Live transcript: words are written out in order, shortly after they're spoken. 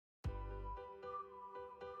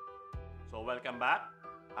So welcome back.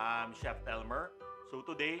 I'm Chef Elmer. So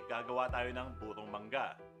today, gagawa tayo ng burong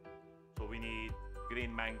mangga. So we need green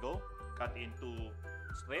mango cut into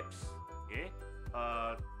strips. Okay.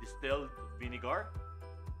 Distilled vinegar,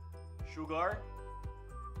 sugar,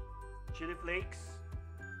 chili flakes,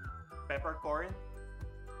 peppercorn,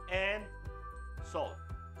 and salt.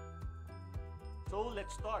 So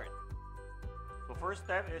let's start. So first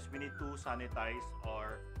step is we need to sanitize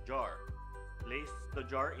our jar. Place the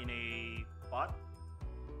jar in a pot.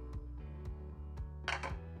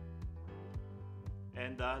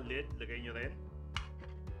 And the lid, lagay nyo rin.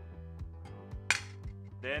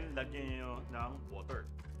 Then, lagyan nyo ng water.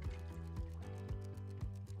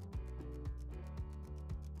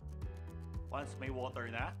 Once may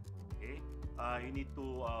water na, okay, you need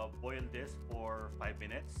to boil this for 5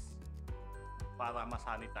 minutes para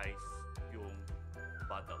ma-sanitize yung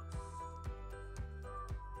bottles.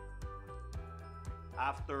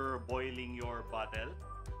 After boiling your bottle,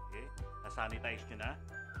 okay, na-sanitize nyo na.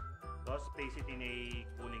 Tapos, place it in a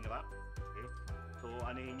cooling rack. Okay? So,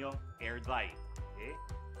 ano yun yung air dry. Okay?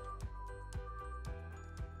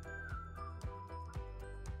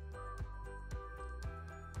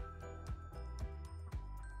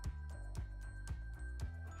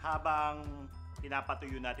 Habang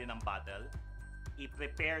pinapatuyo natin ang bottle,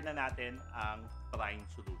 i-prepare na natin ang brine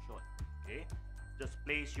solution. Okay? Just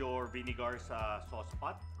place your vinegar sa sauce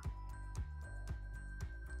pot.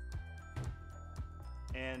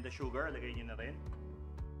 And the sugar, lagay nyo na rin.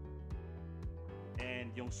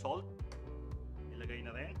 And yung salt, ilagay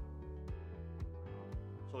na rin.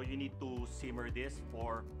 So you need to simmer this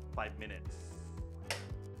for 5 minutes.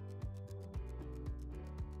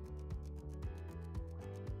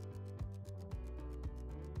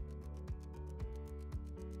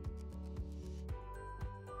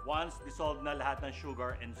 Once dissolved na lahat ng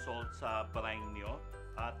sugar and salt sa brine nyo,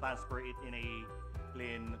 transfer it in a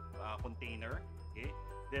clean container. Okay?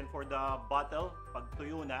 Then for the bottle, pag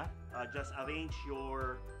tuyo na, just arrange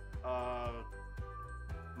your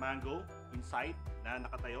mango inside na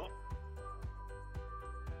nakatayo.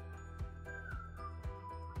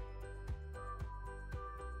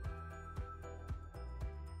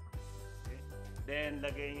 Okay. Then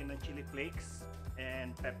lagay nyo ng chili flakes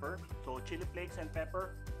and pepper. So chili flakes and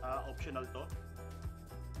pepper, optional to.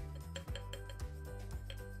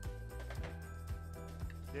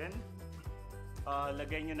 Then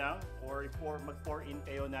lagay nyo na or mag-pour in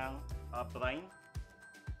kayo ng brine.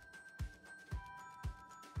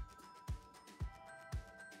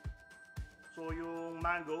 So yung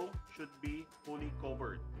mango should be fully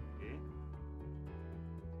covered. Okay?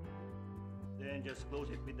 Then just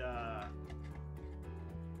close it with the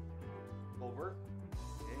cover.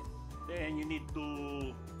 Okay? Then you need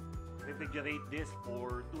to refrigerate this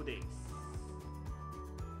for 2 days.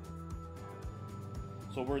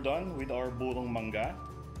 So we're done with our burong mangga.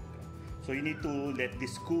 So you need to let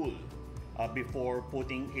this cool before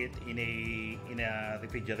putting it in a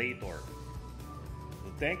refrigerator. So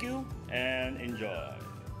thank you and enjoy.